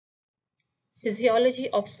Physiology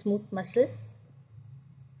of smooth muscle.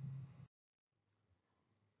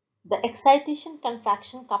 The excitation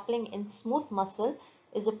contraction coupling in smooth muscle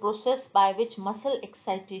is a process by which muscle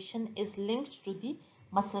excitation is linked to the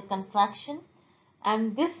muscle contraction,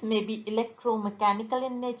 and this may be electromechanical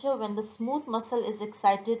in nature when the smooth muscle is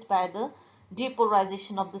excited by the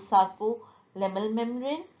depolarization of the sarcolemmal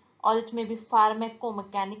membrane, or it may be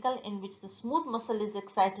pharmacomechanical in which the smooth muscle is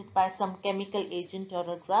excited by some chemical agent or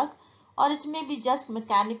a drug, or it may be just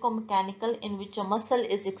mechanico-mechanical in which a muscle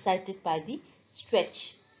is excited by the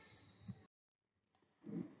stretch.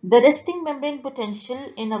 The resting membrane potential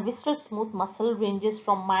in a visceral smooth muscle ranges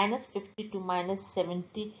from -50 to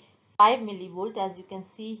 -75 millivolt, as you can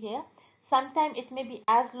see here. Sometimes it may be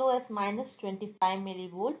as low as -25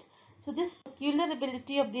 millivolt. So this peculiar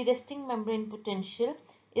ability of the resting membrane potential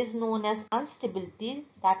is known as instability.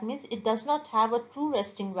 That means it does not have a true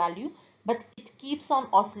resting value, but it keeps on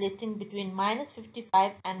oscillating between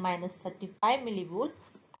 -55 and -35 millivolt,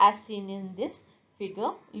 as seen in this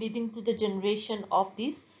figure, leading to the generation of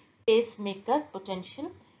these pacemaker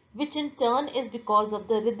potential, which in turn is because of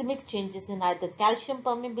the rhythmic changes in either calcium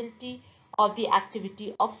permeability or the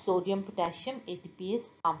activity of sodium potassium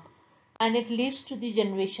ATPase pump, and it leads to the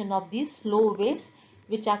generation of these slow waves,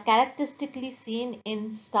 which are characteristically seen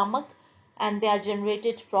in stomach, and they are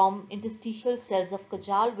generated from interstitial cells of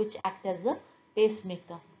Cajal, which act as a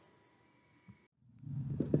pacemaker.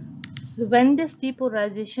 So when this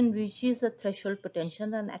depolarization reaches a threshold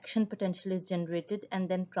potential, an action potential is generated and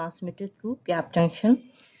then transmitted through gap junction.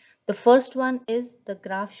 The first one is the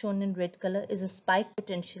graph shown in red color is a spike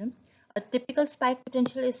potential. A typical spike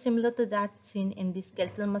potential is similar to that seen in the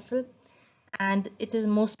skeletal muscle, and it is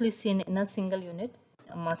mostly seen in a single unit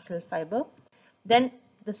muscle fiber. Then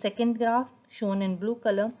the second graph shown in blue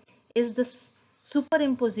color is the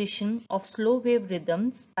superimposition of slow wave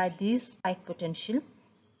rhythms by these spike potential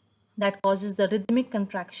that causes the rhythmic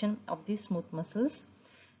contraction of the smooth muscles.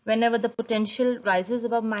 Whenever the potential rises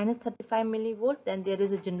above -35 millivolt, then there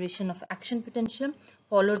is a generation of action potential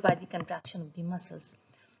followed by the contraction of the muscles.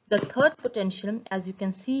 The third potential, as you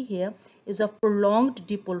can see here, is a prolonged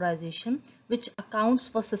depolarization, which accounts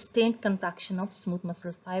for sustained contraction of smooth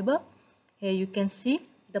muscle fiber. Here you can see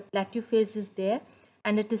the plateau phase is there,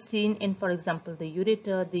 and it is seen in, for example, the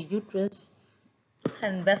ureter, the uterus,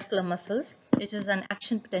 and vascular muscles. It is an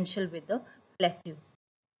action potential with the plateau.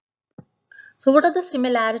 So what are the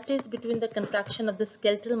similarities between the contraction of the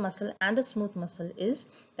skeletal muscle and the smooth muscle is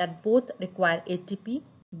that both require ATP,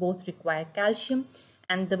 both require calcium,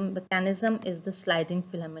 and the mechanism is the sliding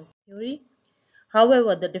filament theory.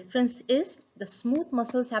 However, the difference is the smooth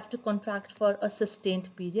muscles have to contract for a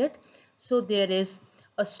sustained period. So there is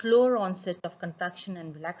a slower onset of contraction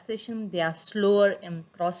and relaxation. They are slower in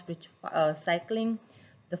cross-bridge cycling,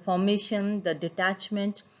 the formation, the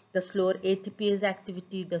detachment, the slower ATPase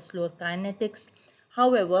activity, the slower kinetics.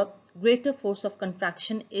 However, greater force of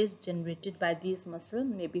contraction is generated by these muscles,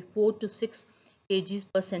 maybe 4 to 6 kgs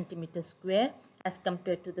per centimeter square as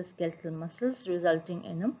compared to the skeletal muscles, resulting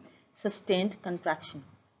in a sustained contraction.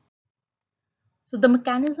 So the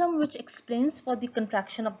mechanism which explains for the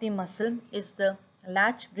contraction of the muscle is the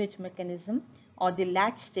latch bridge mechanism or the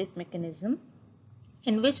latch state mechanism,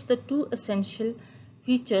 in which the two essential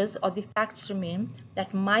features or the facts remain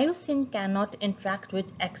that myosin cannot interact with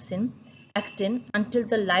actin until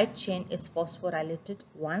the light chain is phosphorylated,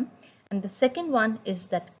 one, and the second one is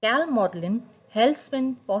that calmodulin helps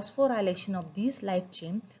in phosphorylation of these light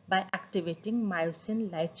chain by activating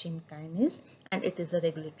myosin light chain kinase, and it is a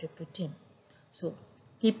regulatory protein. So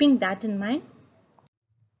keeping that in mind,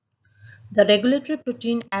 the regulatory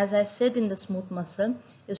protein, as I said in the smooth muscle,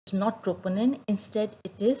 is not troponin. Instead,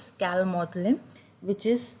 it is calmodulin, which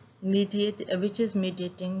is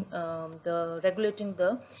mediating the regulating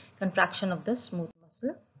the contraction of the smooth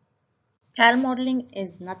muscle. Calmodulin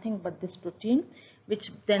is nothing but this protein,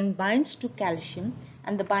 which then binds to calcium,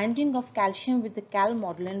 and the binding of calcium with the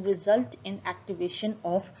calmodulin result in activation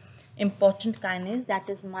of important kinase, that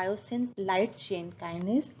is myosin light chain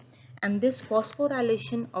kinase, and this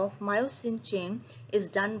phosphorylation of myosin chain is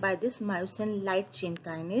done by this myosin light chain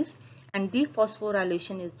kinase, and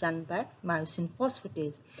dephosphorylation is done by myosin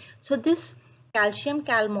phosphatase. So this calcium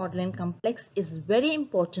calmodulin complex is very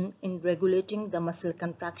important in regulating the muscle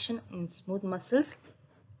contraction in smooth muscles,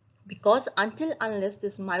 because until unless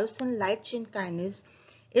this myosin light chain kinase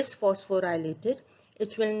is phosphorylated,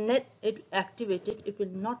 it will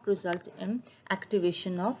not result in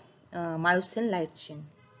activation of myosin light chain.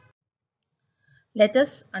 Let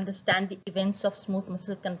us understand the events of smooth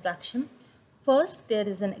muscle contraction. First, there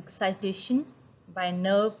is an excitation by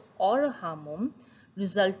nerve or a hormone,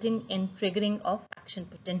 resulting in triggering of action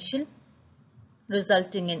potential,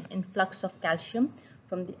 resulting in influx of calcium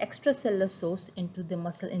from the extracellular source into the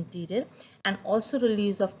muscle interior, and also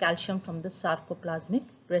release of calcium from the sarcoplasmic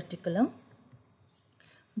reticulum.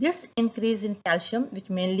 This increase in calcium, which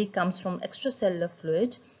mainly comes from extracellular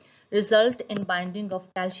fluid, result in binding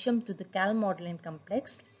of calcium to the calmodulin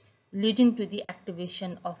complex, leading to the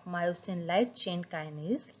activation of myosin light chain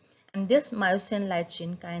kinase, and this myosin light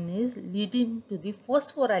chain kinase leading to the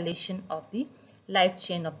phosphorylation of the light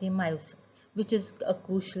chain of the myosin, which is a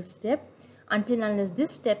crucial step. Until unless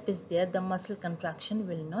this step is there, the muscle contraction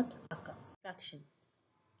will not occur.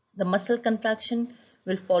 The muscle contraction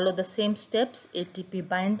will follow the same steps: ATP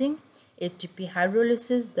binding, ATP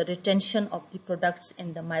hydrolysis, the retention of the products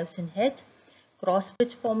in the myosin head,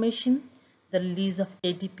 cross-bridge formation, the release of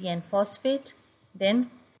ADP and phosphate, then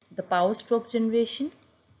the power stroke generation.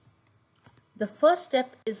 The first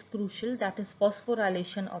step is crucial, that is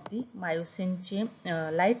phosphorylation of the myosin chain,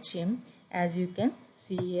 light chain, as you can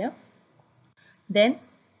see here. Then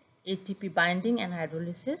ATP binding and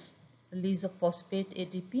hydrolysis, release of phosphate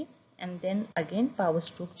ATP, and then again power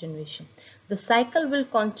stroke generation. The cycle will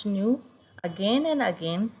continue again and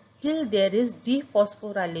again till there is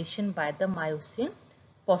dephosphorylation by the myosin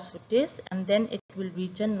phosphatase, and then it will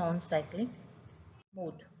reach a non-cyclic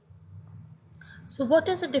mode. So what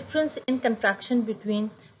is the difference in contraction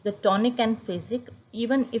between the tonic and phasic,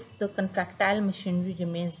 even if the contractile machinery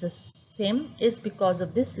remains the same, is because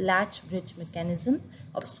of this latch bridge mechanism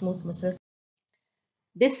of smooth muscle.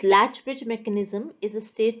 This latch bridge mechanism is a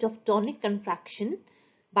state of tonic contraction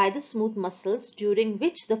by the smooth muscles during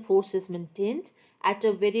which the force is maintained at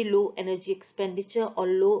a very low energy expenditure or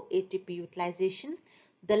low ATP utilization.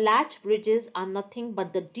 The latch bridges are nothing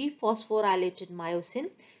but the dephosphorylated myosin,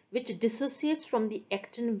 which dissociates from the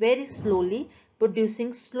actin very slowly,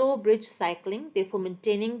 producing slow bridge cycling, therefore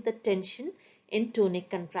maintaining the tension in tonic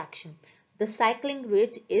contraction. The cycling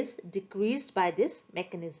rate is decreased by this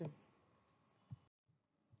mechanism.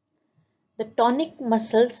 The tonic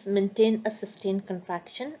muscles maintain a sustained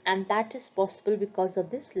contraction, and that is possible because of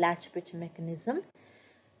this latch bridge mechanism.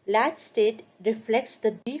 Latch state reflects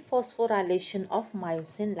the dephosphorylation of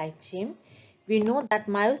myosin light chain. We know that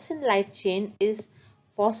myosin light chain is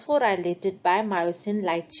phosphorylated by myosin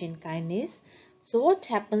light chain kinase. So what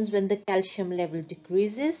happens when the calcium level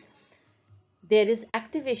decreases? There is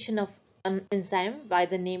activation of an enzyme by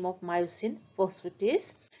the name of myosin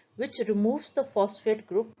phosphatase, which removes the phosphate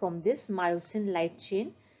group from this myosin light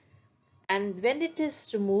chain, and when it is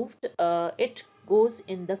removed, it goes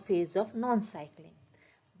in the phase of non-cycling.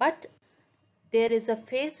 But there is a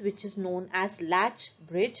phase which is known as latch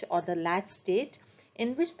bridge or the latch state,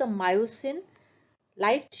 in which the myosin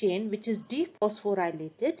light chain, which is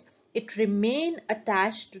dephosphorylated, it remain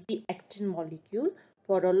attached to the actin molecule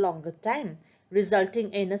for a longer time,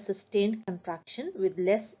 resulting in a sustained contraction with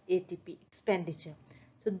less ATP expenditure.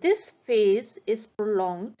 So this phase is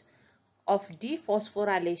prolonged of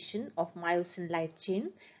dephosphorylation of myosin light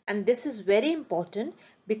chain, and this is very important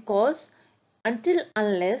because until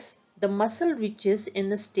unless the muscle reaches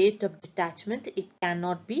in a state of detachment, it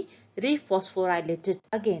cannot be rephosphorylated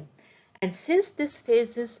again. And since this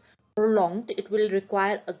phase is prolonged, it will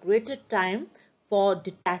require a greater time for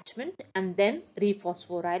detachment and then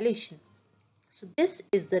rephosphorylation. So this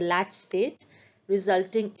is the latch state,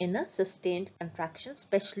 resulting in a sustained contraction,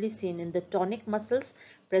 especially seen in the tonic muscles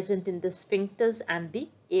present in the sphincters and the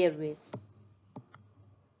airways.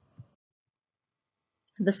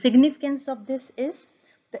 The significance of this is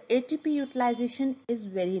the ATP utilization is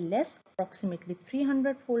very less, approximately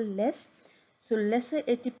 300-fold less. So lesser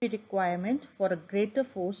ATP requirement for a greater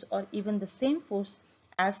force or even the same force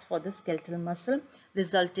as for the skeletal muscle,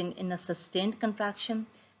 resulting in a sustained contraction,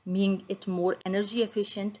 making it more energy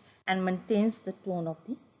efficient and maintains the tone of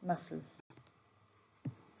the muscles.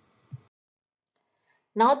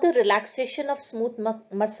 Now the relaxation of smooth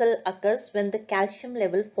muscle occurs when the calcium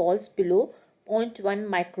level falls below 0.1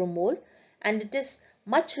 micromole, and it is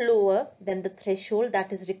much lower than the threshold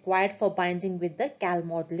that is required for binding with the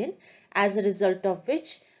calmodulin, as a result of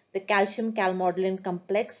which the calcium calmodulin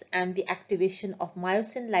complex and the activation of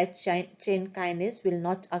myosin light chain kinase will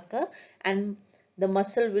not occur, and the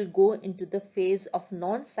muscle will go into the phase of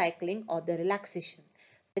non-cycling or the relaxation.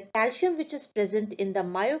 The calcium which is present in the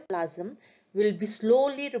myoplasm will be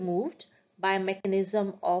slowly removed by a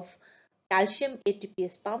mechanism of calcium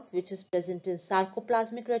ATPase pump, which is present in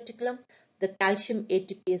sarcoplasmic reticulum, the calcium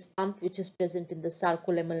ATPase pump, which is present in the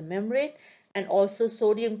sarcolemmal membrane, and also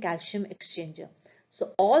sodium calcium exchanger.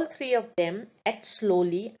 So all three of them act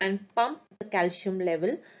slowly and pump the calcium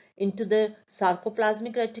level into the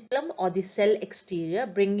sarcoplasmic reticulum or the cell exterior,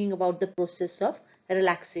 bringing about the process of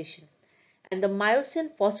relaxation. And the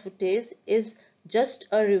myosin phosphatase is just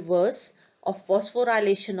a reverse of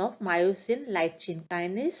phosphorylation of myosin light chain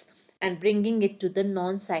kinase and bringing it to the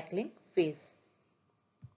non-cycling phase.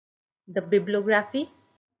 The bibliography.